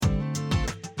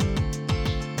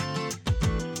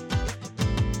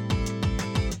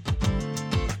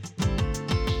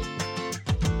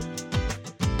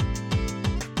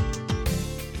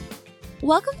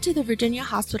Welcome to the Virginia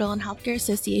Hospital and Healthcare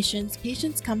Association's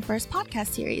Patients Come First podcast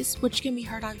series, which can be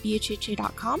heard on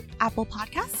VHHA.com, Apple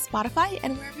Podcasts, Spotify,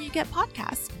 and wherever you get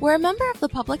podcasts. We're a member of the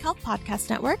Public Health Podcast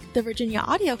Network, the Virginia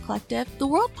Audio Collective, the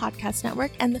World Podcast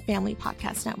Network, and the Family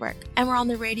Podcast Network. And we're on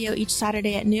the radio each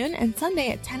Saturday at noon and Sunday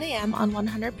at 10 a.m. on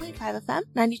 100.5 FM,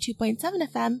 92.7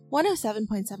 FM,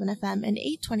 107.7 FM, and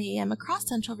 8:20 a.m. across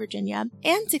Central Virginia,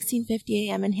 and 16:50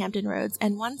 a.m. in Hampton Roads,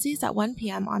 and Wednesdays at 1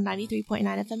 p.m. on 93.9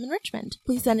 FM in Richmond.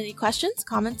 Please send any questions,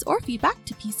 comments, or feedback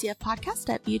to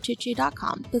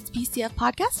pcfpodcast@vhha.com. That's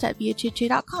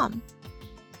pcfpodcast@vhha.com.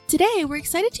 Today, we're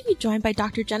excited to be joined by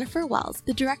Dr. Jennifer Wells,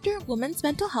 the Director of Women's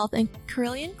Mental Health in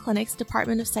Carilion Clinic's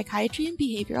Department of Psychiatry and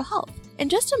Behavioral Health. In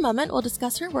just a moment, we'll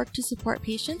discuss her work to support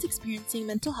patients experiencing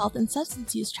mental health and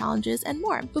substance use challenges and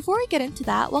more. Before we get into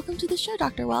that, welcome to the show,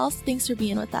 Dr. Wells. Thanks for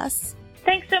being with us.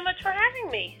 Thanks so much for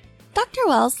having me. Dr.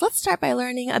 Wells, let's start by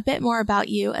learning a bit more about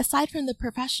you, aside from the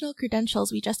professional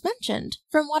credentials we just mentioned.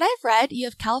 From what I've read, you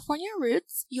have California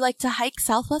roots, you like to hike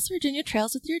Southwest Virginia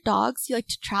trails with your dogs, you like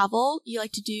to travel, you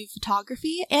like to do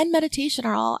photography, and meditation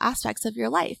are all aspects of your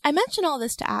life. I mention all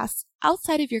this to ask,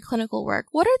 outside of your clinical work,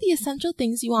 what are the essential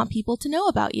things you want people to know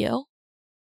about you?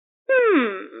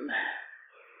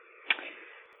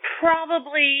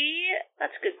 Probably,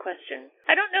 that's a good question.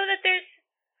 I don't know that there's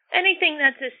anything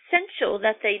that's essential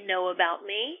that they know about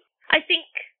me. I think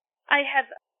I have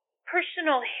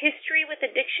personal history with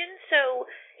addiction, so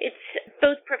it's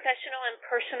both professional and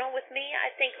personal with me.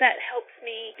 I think that helps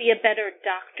me be a better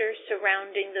doctor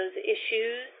surrounding those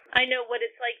issues. I know what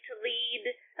it's like to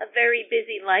lead a very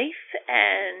busy life,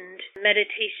 and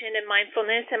meditation and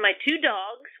mindfulness and my two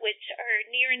dogs, which are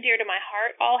near and dear to my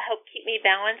heart, all help keep me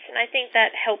balanced, and I think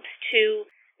that helps to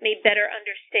me better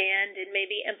understand and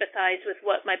maybe empathize with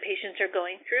what my patients are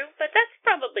going through. But that's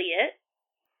probably it.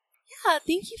 Yeah,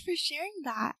 thank you for sharing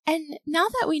that. And now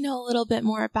that we know a little bit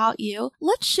more about you,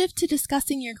 let's shift to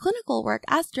discussing your clinical work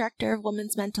as Director of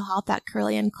Women's Mental Health at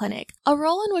Carilion Clinic, a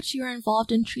role in which you are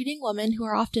involved in treating women who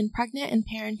are often pregnant and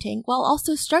parenting while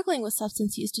also struggling with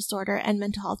substance use disorder and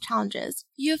mental health challenges.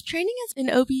 You have training as an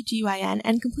OBGYN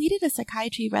and completed a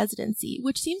psychiatry residency,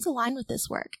 which seems aligned with this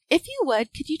work. If you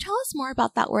would, could you tell us more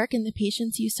about that work and the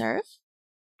patients you serve?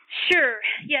 Sure.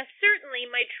 Yes,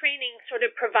 certainly my training sort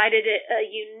of provided a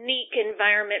unique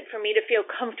environment for me to feel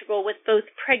comfortable with both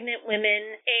pregnant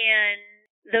women and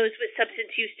those with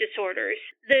substance use disorders.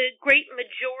 The great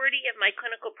majority of my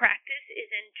clinical practice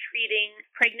is in treating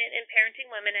pregnant and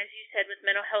parenting women, as you said, with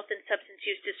mental health and substance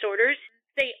use disorders.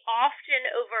 They often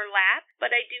overlap,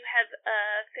 but I do have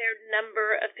a fair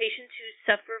number of patients who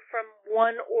suffer from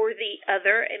one or the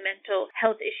other, a mental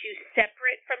health issue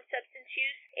separate from substance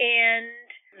use,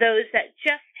 and those that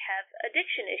just have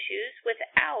addiction issues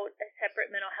without a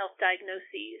separate mental health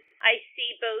diagnosis. I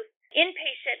see both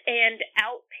inpatient and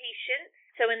outpatient.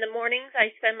 So in the mornings,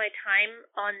 I spend my time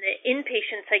on the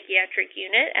inpatient psychiatric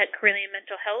unit at Carilion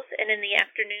Mental Health, and in the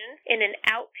afternoons in an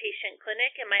outpatient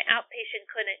clinic. And my outpatient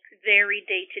clinics vary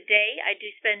day to day. I do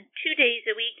spend 2 days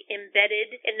a week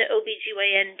embedded in the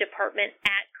OBGYN department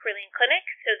at Carilion Clinic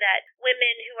so that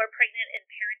women who are pregnant and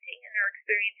parenting and are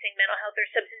experiencing mental health or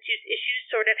substance use issues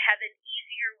sort of have an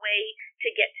easier way to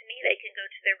get to me. They can go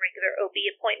to their regular OB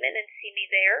appointment and see me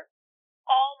there.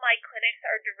 All my clinics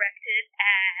are directed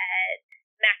at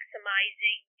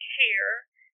maximizing care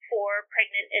for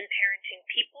pregnant and parenting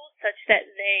people such that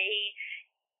they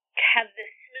have the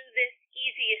smoothest,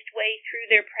 easiest way through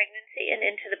their pregnancy and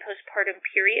into the postpartum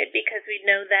period, because we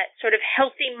know that sort of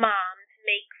healthy moms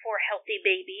make for healthy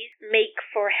babies, make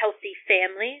for healthy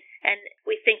families, and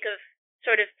we think of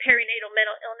sort of perinatal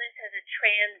mental illness as a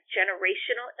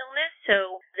transgenerational illness.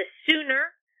 So the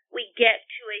sooner we get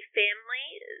to a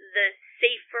family, the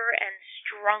safer and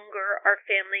stronger our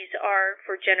families are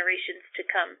for generations to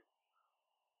come.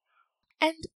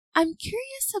 And I'm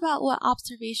curious about what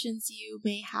observations you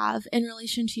may have in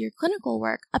relation to your clinical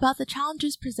work about the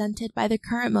challenges presented by the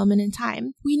current moment in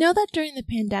time. We know that during the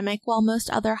pandemic, while most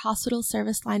other hospital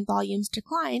service line volumes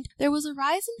declined, there was a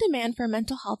rise in demand for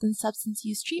mental health and substance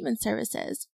use treatment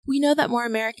services. We know that more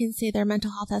Americans say their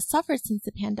mental health has suffered since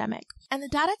the pandemic, and the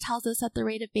data tells us that the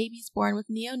rate of babies born with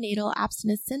neonatal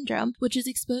abstinence syndrome, which is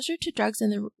exposure to drugs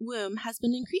in the womb, has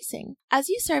been increasing. As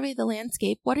you survey the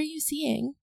landscape, what are you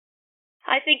seeing?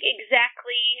 I think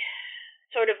exactly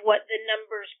sort of what the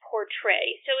numbers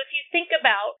portray. So if you think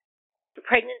about the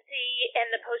pregnancy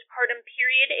and the postpartum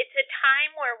period, it's a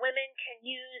time where women can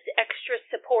use extra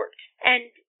support. And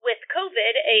with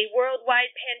COVID, a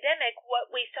worldwide pandemic,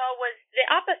 what we saw was the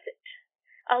opposite.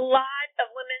 A lot of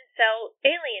women felt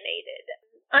alienated,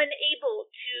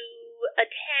 unable to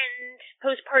attend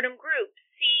postpartum groups,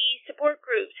 see support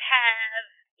groups, have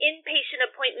inpatient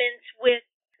appointments with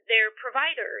their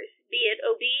providers, be it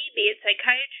OB, be it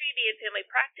psychiatry, be it family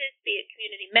practice, be it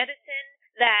community medicine,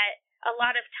 that a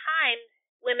lot of times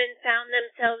women found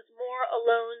themselves more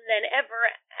alone than ever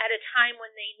at a time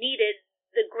when they needed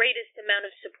the greatest amount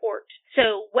of support.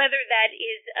 So whether that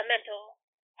is a mental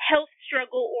health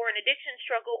struggle or an addiction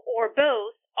struggle or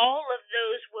both, all of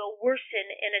those will worsen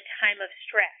in a time of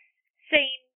stress.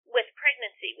 Same with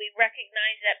pregnancy. We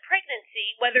recognize that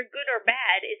pregnancy, whether good or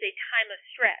bad, is a time of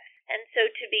stress. And so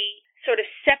to be sort of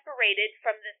separated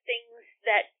from the things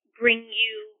that bring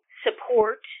you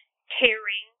support,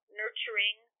 caring,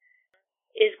 nurturing,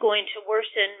 is going to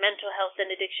worsen mental health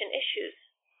and addiction issues.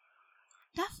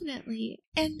 Definitely.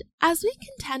 And as we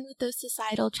contend with those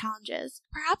societal challenges,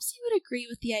 perhaps you would agree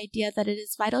with the idea that it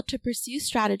is vital to pursue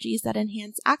strategies that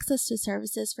enhance access to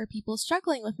services for people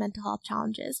struggling with mental health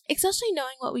challenges, especially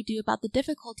knowing what we do about the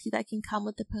difficulty that can come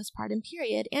with the postpartum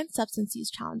period and substance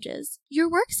use challenges. Your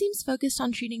work seems focused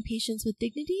on treating patients with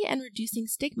dignity and reducing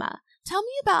stigma. Tell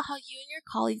me about how you and your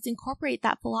colleagues incorporate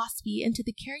that philosophy into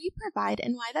the care you provide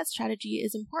and why that strategy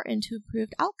is important to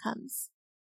improved outcomes.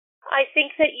 I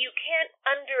think that you can't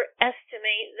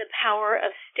underestimate the power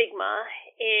of stigma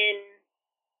in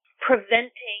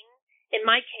preventing, in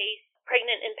my case,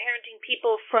 pregnant and parenting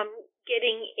people from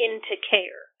getting into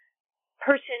care.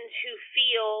 Persons who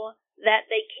feel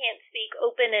that they can't speak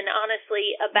open and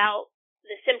honestly about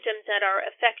the symptoms that are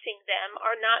affecting them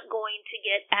are not going to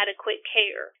get adequate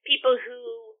care. People who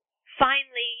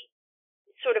finally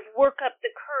sort of work up the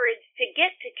courage to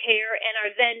get to care and are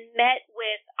then met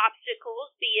with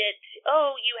obstacles, be it,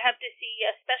 oh, you have to see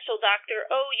a special doctor,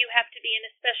 oh, you have to be in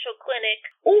a special clinic,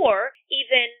 or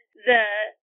even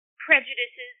the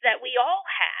prejudices that we all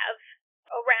have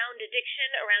around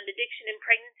addiction in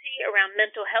pregnancy, around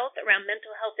mental health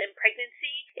in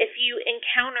pregnancy. If you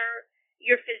encounter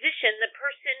your physician, the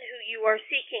person who you are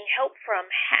seeking help from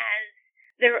has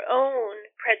their own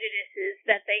prejudices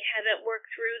that they haven't worked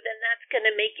through, then that's going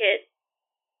to make it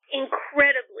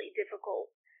incredibly difficult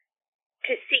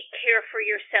to seek care for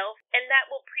yourself, and that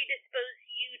will predispose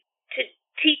you to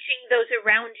teaching those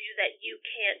around you that you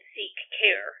can't seek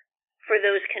care for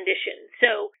those conditions.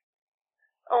 So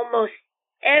almost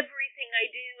everything I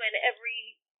do and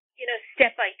every,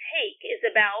 step I take is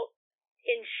about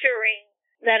ensuring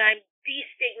that I'm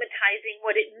destigmatizing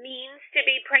what it means to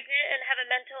be pregnant and have a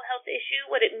mental health issue,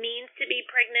 what it means to be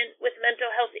pregnant with mental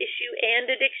health issue and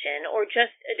addiction, or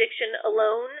just addiction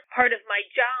alone. Part of my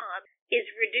job is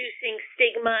reducing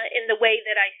stigma in the way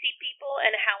that I see people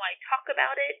and how I talk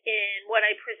about it in what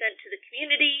I present to the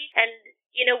community. And,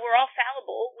 we're all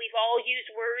fallible. We've all used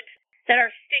words that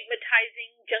are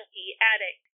stigmatizing: junkie,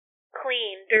 addict,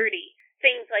 clean, dirty,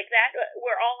 things like that.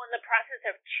 We're all in the process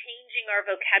of changing our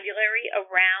vocabulary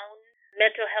around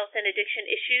mental health and addiction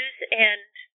issues, and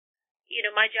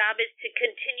my job is to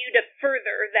continue to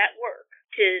further that work,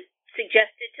 to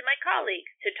suggest it to my colleagues,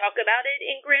 to talk about it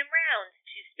in grand rounds,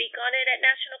 to speak on it at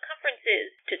national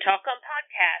conferences, to talk on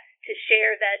podcasts, to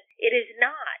share that it is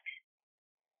not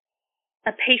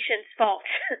a patient's fault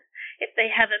if they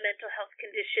have a mental health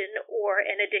condition or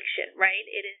an addiction, right?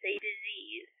 It is a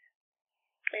disease,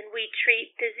 and we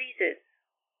treat diseases.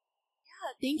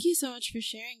 Thank you so much for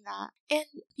sharing that.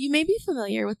 And you may be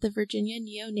familiar with the Virginia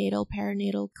Neonatal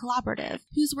Perinatal Collaborative,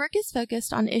 whose work is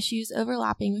focused on issues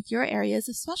overlapping with your areas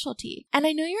of specialty. And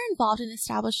I know you're involved in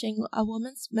establishing a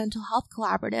women's mental health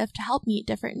collaborative to help meet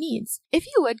different needs. If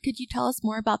you would, could you tell us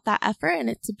more about that effort and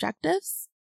its objectives?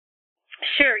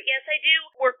 Sure. Yes, I do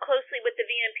work closely with the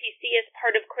VMPC as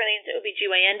part of Carillion's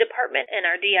OBGYN department and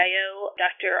our DIO,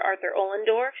 Dr. Arthur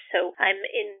Ohlendorf. So I'm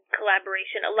in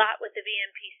collaboration a lot with the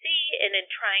VMPC and in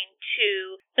trying to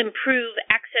improve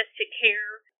access to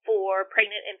care for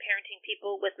pregnant and parenting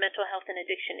people with mental health and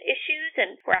addiction issues.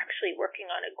 And we're actually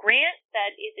working on a grant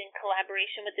that is in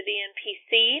collaboration with the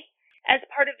VMPC. As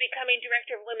part of becoming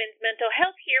director of women's mental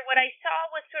health here, what I saw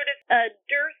was sort of a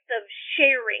dearth of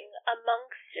sharing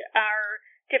amongst our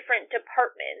different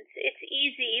departments. It's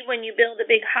easy when you build a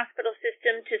big hospital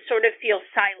system to sort of feel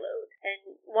siloed.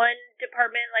 And one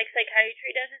department like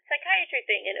psychiatry does its psychiatry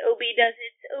thing, and OB does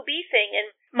its OB thing.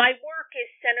 And my work is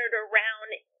centered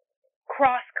around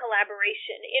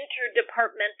cross-collaboration,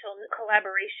 interdepartmental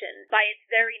collaboration by its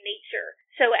very nature.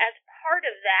 So as part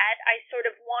of that, I sort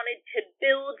of wanted to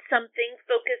build something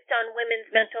focused on women's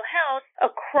mental health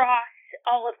across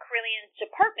all of Carillion's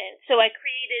departments. So I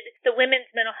created the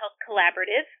Women's Mental Health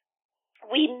Collaborative.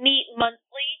 We meet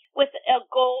monthly with a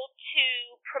goal to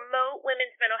promote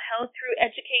women's mental health through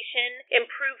education,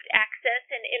 improved access,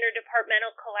 and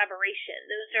interdepartmental collaboration.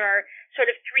 Those are our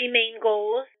sort of three main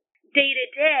goals. Day to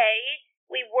day,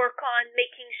 we work on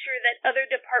making sure that other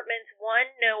departments, one,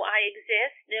 know I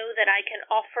exist, know that I can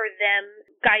offer them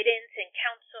guidance and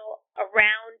counsel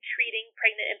around treating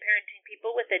pregnant and parenting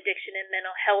people with addiction and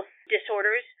mental health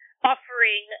disorders,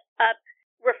 offering up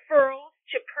referrals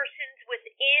to persons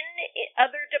within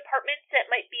other departments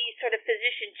that might be sort of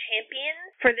physician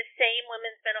champions for the same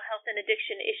women's mental health and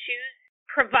addiction issues,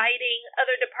 providing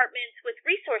other departments with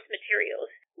resource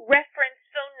materials, reference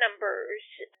phone numbers,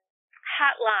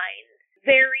 hotlines,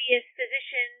 various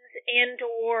physicians and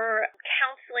or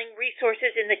counseling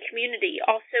resources in the community,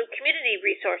 also community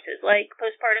resources like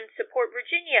Postpartum Support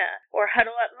Virginia or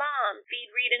Huddle Up Mom, Feed,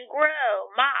 Read, and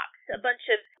Grow, MOPS, a bunch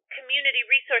of community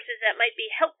resources that might be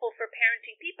helpful for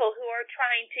parenting people who are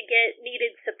trying to get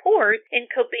needed support in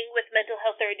coping with mental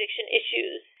health or addiction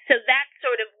issues. So that's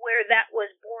sort of where that was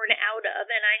born out of,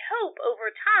 and I hope over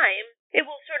time it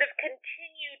will sort of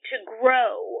continue to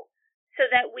grow so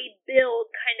that we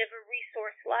build kind of a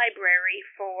resource library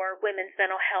for women's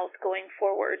mental health going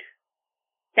forward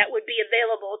that would be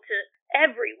available to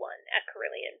everyone at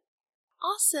Carilion.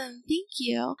 Awesome, thank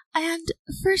you. And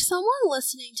for someone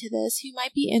listening to this who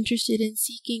might be interested in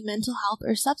seeking mental health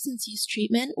or substance use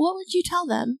treatment, what would you tell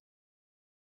them?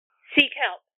 Seek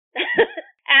help.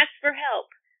 Ask for help.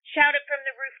 Shout it from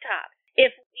the rooftops.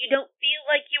 If you don't feel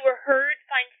like you were heard,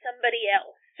 find somebody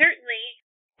else. Certainly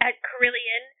at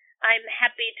Carilion, I'm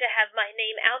happy to have my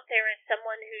name out there as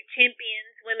someone who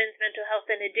champions women's mental health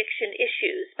and addiction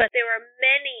issues, but there are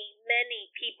many,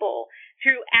 many people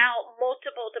throughout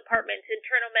multiple departments,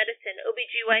 internal medicine,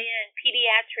 OBGYN,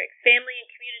 pediatrics, family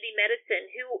and community medicine,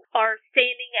 who are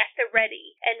standing at the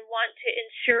ready and want to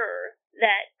ensure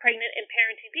that pregnant and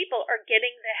parenting people are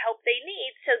getting the help they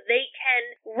need so they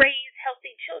can raise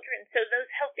healthy children, so those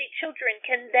healthy children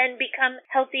can then become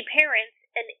healthy parents,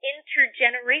 and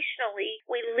intergenerationally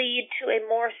we lead to a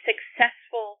more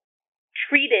successful,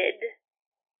 treated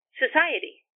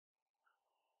society.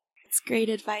 That's great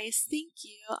advice. Thank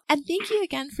you. And thank you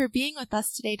again for being with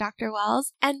us today, Dr.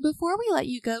 Wells. And before we let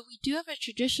you go, we do have a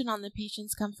tradition on the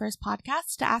Patients Come First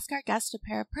podcast to ask our guests a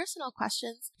pair of personal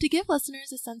questions to give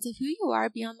listeners a sense of who you are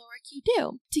beyond the work you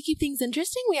do. To keep things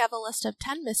interesting, we have a list of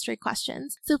 10 mystery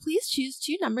questions. So please choose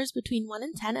two numbers between 1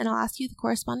 and 10, and I'll ask you the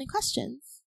corresponding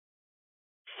questions.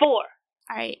 4.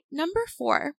 All right, number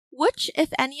 4. Which,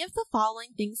 if any of the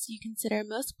following things do you consider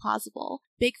most plausible?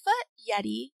 Bigfoot,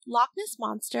 Yeti, Loch Ness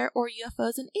Monster, or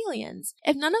UFOs and aliens?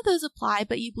 If none of those apply,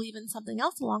 but you believe in something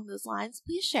else along those lines,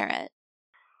 please share it.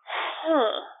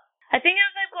 I think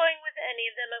if I'm going with any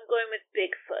of them, I'm going with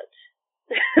Bigfoot.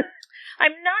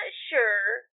 I'm not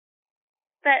sure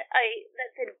that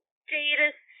the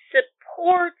data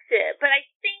supports it, but I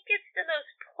think it's the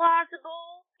most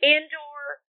plausible,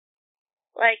 and/or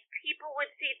like people would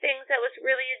see things that was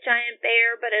really a giant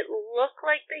bear, but it looked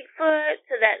like Bigfoot,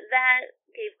 so that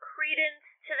gave credence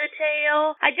to the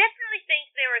tale. I definitely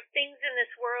think there are things in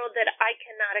this world that I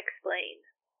cannot explain.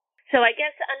 So I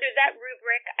guess under that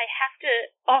rubric, I have to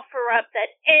offer up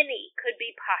that any could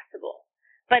be possible.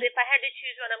 But if I had to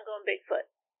choose one, I'm going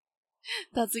Bigfoot.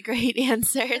 That's a great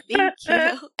answer. Thank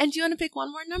you. And do you want to pick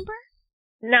one more number?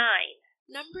 9.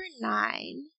 Number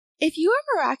 9. If you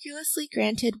were miraculously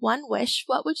granted one wish,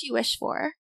 what would you wish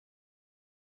for?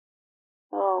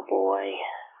 Oh boy.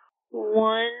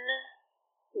 One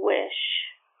wish.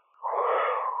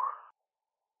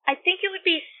 I think it would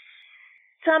be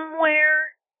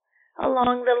somewhere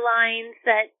along the lines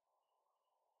that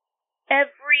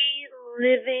every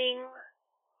living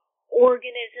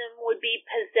organism would be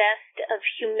possessed of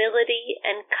humility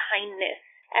and kindness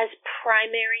as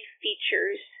primary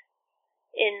features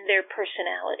in their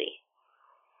personality.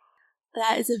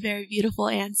 That is a very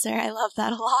beautiful answer. I love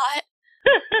that a lot.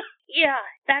 Yeah,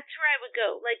 that's where I would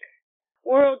go. Like,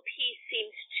 world peace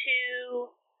seems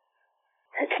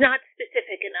it's not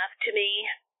specific enough to me.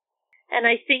 And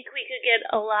I think we could get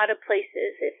a lot of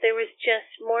places if there was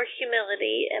just more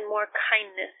humility and more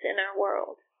kindness in our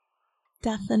world.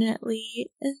 Definitely.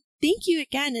 Thank you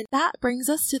again. And that brings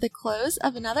us to the close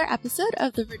of another episode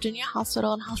of the Virginia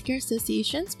Hospital and Healthcare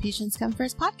Association's Patients Come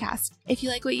First podcast. If you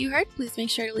like what you heard, please make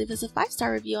sure to leave us a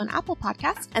 5-star review on Apple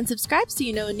Podcasts and subscribe so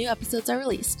you know when new episodes are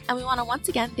released. And we want to once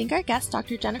again thank our guest,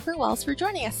 Dr. Jennifer Wells, for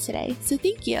joining us today. So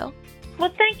thank you.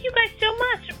 Well, thank you guys so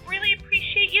much. Really appreciate